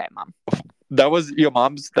like, okay, mom. That was your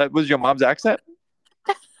mom's accent?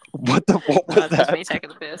 What was that? Just me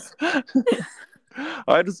taking the piss.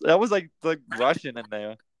 That was like Russian in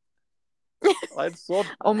there.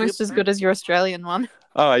 Almost as good as your Australian one.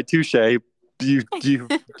 All right, touche. You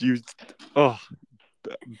oh,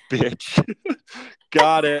 bitch.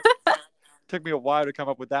 Got it. Took me a while to come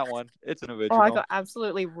up with that one. It's an original. Oh, I got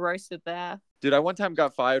absolutely roasted there. Dude, I one time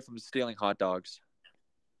got fired from stealing hot dogs.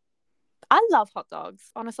 I love hot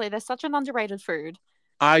dogs. Honestly, they're such an underrated food.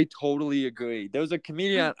 I totally agree. There was a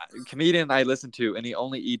comedian I listened to, and he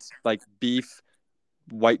only eats like beef,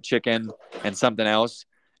 white chicken, and something else.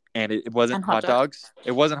 And it wasn't hot dogs.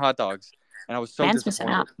 It wasn't hot dogs. And I was so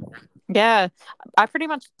disappointed. Yeah. I pretty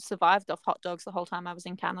much survived off hot dogs the whole time I was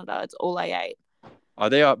in Canada. It's all I ate. Are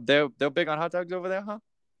they're big on hot dogs over there, huh?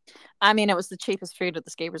 I mean, it was the cheapest food at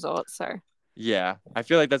the ski resort, so. Yeah. I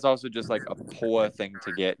feel like that's also just like a poor thing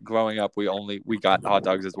to get. Growing up, we got hot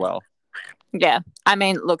dogs as well. Yeah. I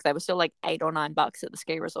mean, look, they were still like $8 or $9 at the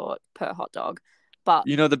ski resort per hot dog. But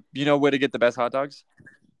You know where to get the best hot dogs?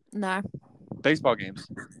 no. Baseball games.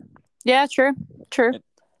 Yeah, true. True. And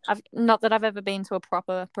I've not that I've ever been to a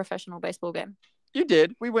proper professional baseball game. you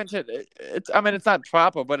did. We went to it's. I mean, it's not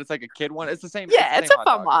proper, but it's like a kid one. It's the same. It's Yeah, the it's same a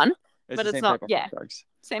hot fun dogs. one, It's but the it's same not. type of Yeah, hot dogs.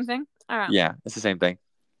 same thing. All right. Yeah, it's the same thing.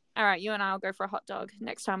 All right, you and I will go for a hot dog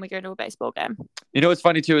next time we go to a baseball game. You know what's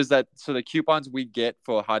funny too is that so the coupons we get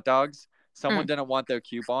for hot dogs, someone Mm. didn't want their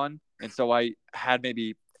coupon, and so I had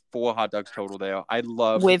maybe 4 hot dogs total there. I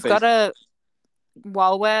love We've got to,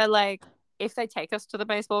 while we're like, if they take us to the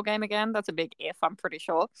baseball game again, that's a big if, I'm pretty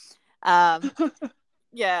sure.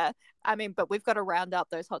 Yeah, I mean, but we've got to round up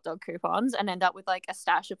those hot dog coupons and end up with like a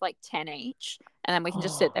stash of like 10 each, and then we can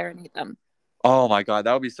just sit there and eat them. Oh my god,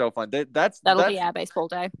 that would be so fun. That'll be our baseball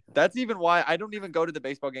day. That's even why I don't even go to the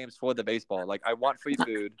baseball games for the baseball. Like I want free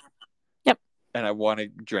food. Yep. And I want to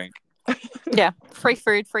drink. Yeah, free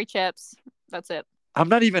food, free chips. That's it. I'm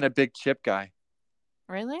not even a big chip guy.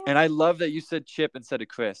 Really? And I love that you said chip instead of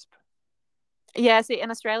crisp. Yeah, see,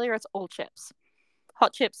 in Australia, it's all chips.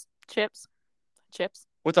 Hot chips, chips.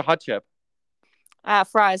 What's a hot chip?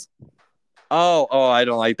 Fries. Oh, I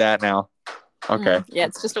don't like that now. Okay. Yeah,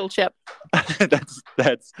 it's just all chip. that's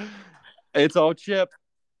it's all chip.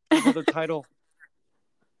 Another title.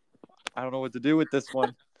 I don't know what to do with this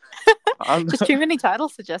one. Just too many title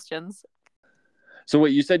suggestions. So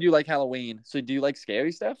wait, you said you like Halloween. So do you like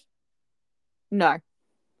scary stuff? No.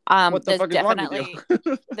 What the fuck is wrong with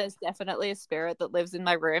you? There's definitely a spirit that lives in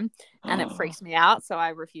my room, and it freaks me out. So I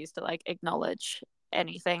refuse to like acknowledge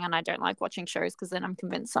anything, and I don't like watching shows because then I'm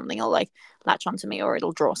convinced something will like latch onto me or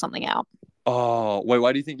it'll draw something out. Oh wait,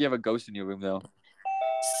 why do you think you have a ghost in your room though?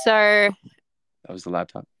 So that was the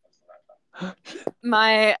laptop.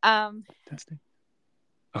 My testing.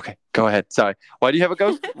 Okay, go ahead. Sorry. Why do you have a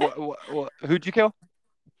ghost? Who'd you kill?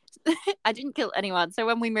 I didn't kill anyone. So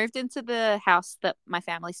when we moved into the house that my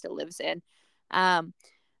family still lives in,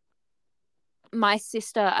 my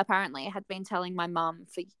sister apparently had been telling my mum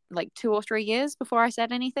for like 2 or 3 years before I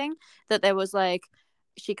said anything that there was like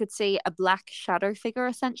she could see a black shadow figure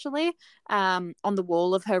essentially on the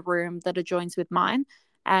wall of her room that adjoins with mine.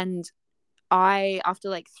 And I, after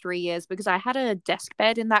like 3 years, because I had a desk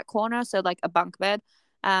bed in that corner, so like a bunk bed,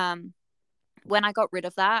 when I got rid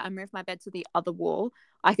of that and moved my bed to the other wall,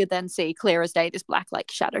 I could then see clear as day this black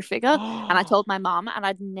like shadow figure. And I told my mum, and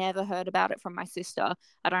I'd never heard about it from my sister.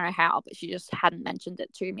 I don't know how, but she just hadn't mentioned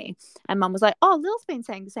it to me. And mum was like, "Oh, Lil's been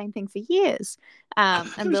saying the same thing for years."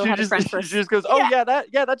 And Lil had a friend for she just goes, "Oh yeah,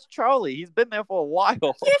 that's Charlie. He's been there for a while."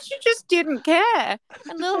 Yeah, she just didn't care.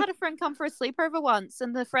 And Lil had a friend come for a sleepover once,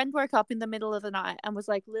 and the friend woke up in the middle of the night and was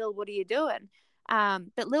like, "Lil, what are you doing?"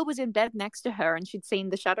 But Lil was in bed next to her, and she'd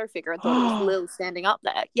seen the shadow figure and thought it was Lil standing up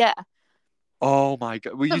there. Yeah. Oh my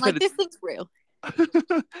god! Well, you said like, this thing's real.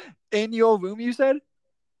 In your room, you said?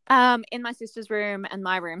 In my sister's room and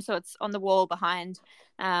my room, so it's on the wall behind.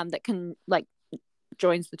 That can like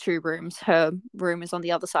joins the 2 rooms. Her room is on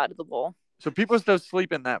the other side of the wall. So people still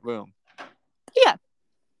sleep in that room. Yeah.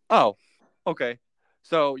 Oh, okay.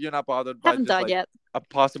 So you're not bothered by Haven't just died like yet. A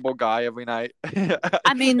possible guy every night.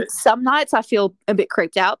 I mean, some nights I feel a bit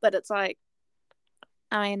creeped out, but it's like,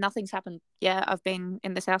 I mean, nothing's happened. Yeah, I've been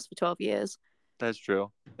in this house for 12 years. That's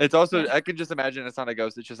true. It's also, I can just imagine it's not a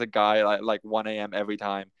ghost. It's just a guy like 1 a.m. every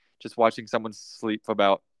time, just watching someone sleep for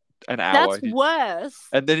about an hour. That's worse.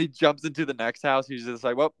 And then he jumps into the next house. He's just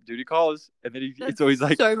like, well, duty calls. And then it's always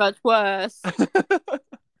like. So much worse.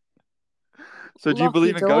 So do you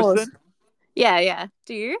believe in ghosts then? Yeah.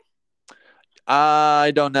 Do you?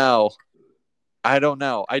 I don't know.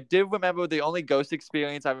 I do remember the only ghost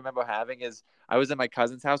experience I remember having is I was at my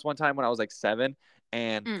cousin's house one time when I was like 7,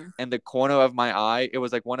 and in the corner of my eye, it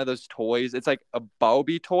was like one of those toys. It's like a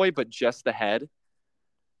Barbie toy, but just the head.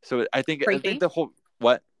 So I think the whole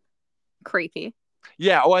what? Creepy.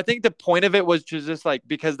 Yeah. Well, I think the point of it was just like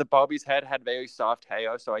because the Barbie's head had very soft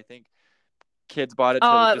hair, so I think kids bought it.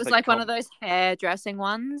 Oh, it was like one of those hairdressing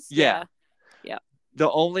ones. Yeah. The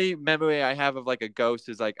only memory I have of like a ghost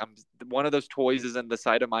is like one of those toys is in the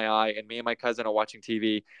side of my eye, and me and my cousin are watching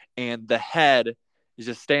TV, and the head is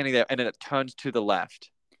just standing there, and then it turns to the left.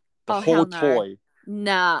 The whole toy.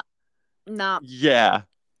 Nah. Yeah,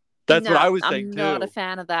 that's what I was saying I'm too. not a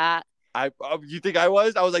fan of that. You think I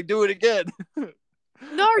was? I was like, do it again.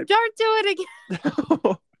 No, don't do it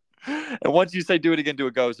again. And once you say do it again to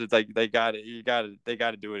a ghost, it's like they got it. They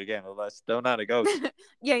got to do it again, unless they're not a ghost.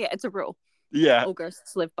 Yeah, it's a rule. Yeah. All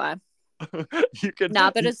ghosts live by. You can.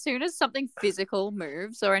 But as soon as something physical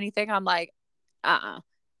moves or anything, I'm like,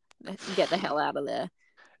 get the hell out of there.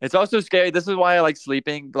 It's also scary. This is why I like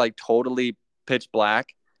sleeping like totally pitch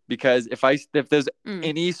black, because if there's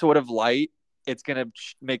any sort of light, it's gonna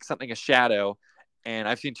make something a shadow, and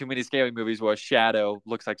I've seen too many scary movies where a shadow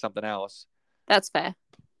looks like something else. That's fair.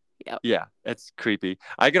 Yep. Yeah, it's creepy.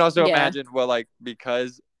 I can also Yeah. imagine, well, like,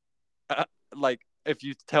 because like if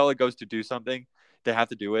you tell a ghost to do something, they have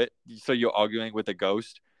to do it. So you're arguing with a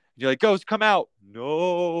ghost. You're like, "Ghost, come out!"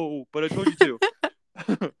 No, but I told you to.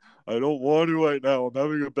 I don't want to right now. I'm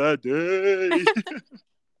having a bad day.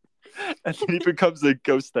 And then he becomes a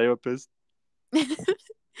ghost therapist.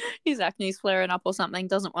 His acne's flaring up or something.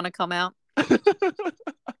 Doesn't want to come out.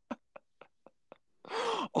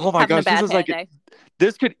 Oh my gosh, this is like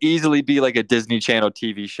this could easily be like a Disney Channel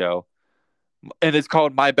TV show, and it's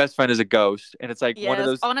called My Best Friend is a Ghost, and it's like one of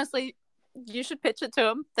those. Honestly, you should pitch it to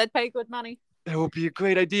them. They'd pay good money. That would be a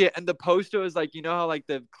great idea. And the poster is like, you know how like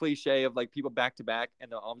the cliche of like people back to back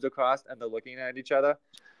and their arms are crossed and they're looking at each other?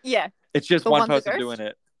 Yeah. It's just one person doing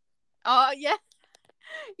it. Oh, yeah.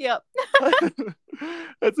 Yep.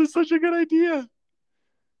 That's such a good idea.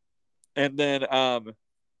 And then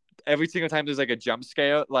every single time there's like a jump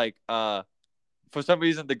scare, like for some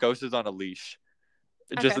reason the ghost is on a leash.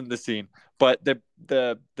 Just in the scene. But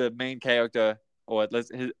the main character, or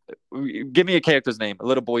give me a character's name, a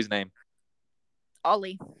little boy's name.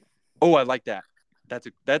 Ollie. Oh, I like that.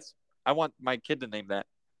 I want my kid to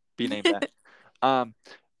be named that.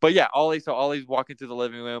 But yeah, Ollie. So Ollie's walking through the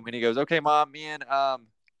living room and he goes, "Okay, Mom,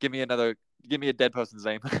 give me a dead person's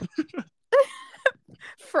name."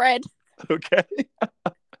 Fred. Okay.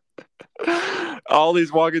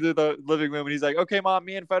 Ollie's walking through the living room and he's like, "Okay, Mom,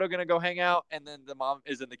 me and Fred are gonna go hang out." And then the mom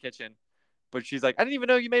is in the kitchen, but she's like, "I didn't even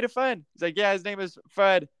know you made a friend." He's like, "Yeah, his name is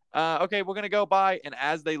Fred. Okay, we're gonna go. Bye." And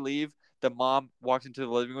as they leave, the mom walks into the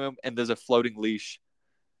living room and there's a floating leash.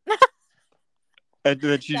 And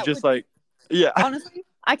then she's just like, yeah. Honestly,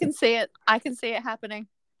 I can see it. I can see it happening.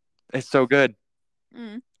 It's so good.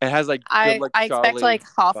 It has like I expect like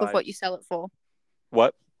half of what you sell it for.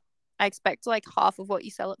 What? I expect like half of what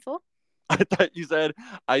you sell it for. I thought you said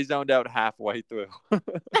I zoned out halfway through.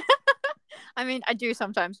 I mean, I do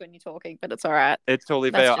sometimes when you're talking, but it's all right. It's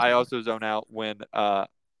totally fair. I also zone out when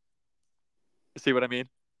see what I mean?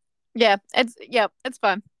 Yeah, it's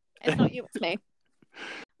fun. It's not you, it's me.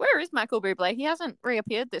 Where is Michael Bublé? He hasn't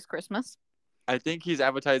reappeared this Christmas. I think he's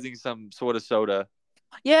advertising some sort of soda.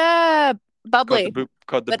 Yeah, bubbly. I think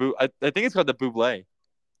it's called the Bublé.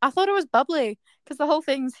 I thought it was bubbly because the whole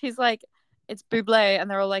thing's he's like, it's Bublé, and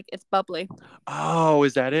they're all like, it's bubbly. Oh,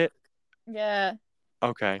 is that it? Yeah.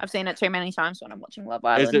 Okay. I've seen it too many times when I'm watching Love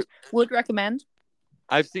Island. Would recommend.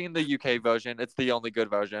 I've seen the UK version. It's the only good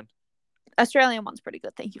version. Australian one's pretty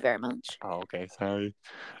good. Thank you very much. Oh, okay. Sorry.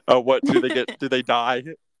 Oh, what do they get? Do they die?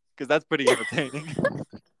 Because that's pretty entertaining.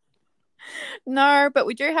 No, but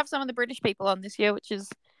we do have some of the British people on this year, which is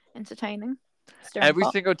entertaining. Every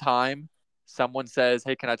single time someone says,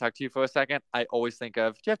 "Hey, can I talk to you for a second?" I always think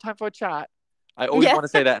of, "Do you have time for a chat?" I always want to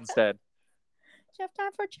say that instead. Do you have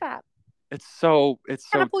time for a chat?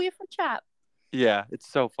 Can I pull you for a chat? Yeah, it's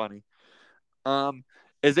so funny.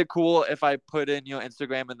 Is it cool if I put in your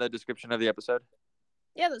Instagram in the description of the episode?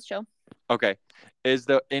 Yeah, that's chill. Okay. Is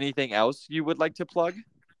there anything else you would like to plug?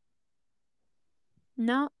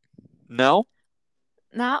 No. No?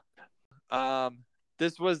 No.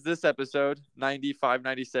 This was this episode, 95,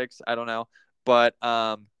 96, I don't know. But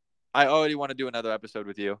I already want to do another episode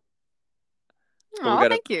with you. Oh,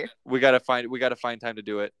 thank you. We gotta find time to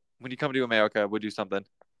do it. When you come to America, we'll do something.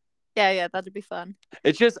 Yeah, that'd be fun.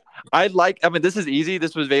 It's just, this is easy.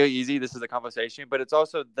 This was very easy. This is a conversation, but it's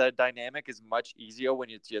also, the dynamic is much easier when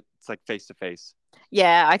it's like face to face.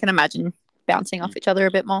 Yeah, I can imagine bouncing off each other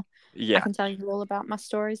a bit more. Yeah. I can tell you all about my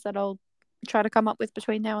stories that I'll try to come up with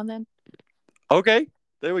between now and then. Okay,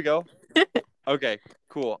 there we go. Okay,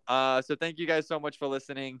 cool. So thank you guys so much for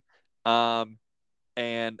listening.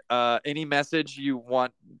 And any message you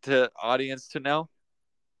want the audience to know?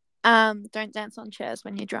 Don't dance on chairs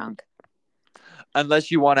when you're drunk.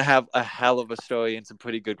 Unless you want to have a hell of a story and some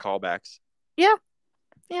pretty good callbacks. Yeah.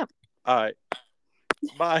 All right.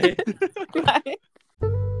 Bye. Bye.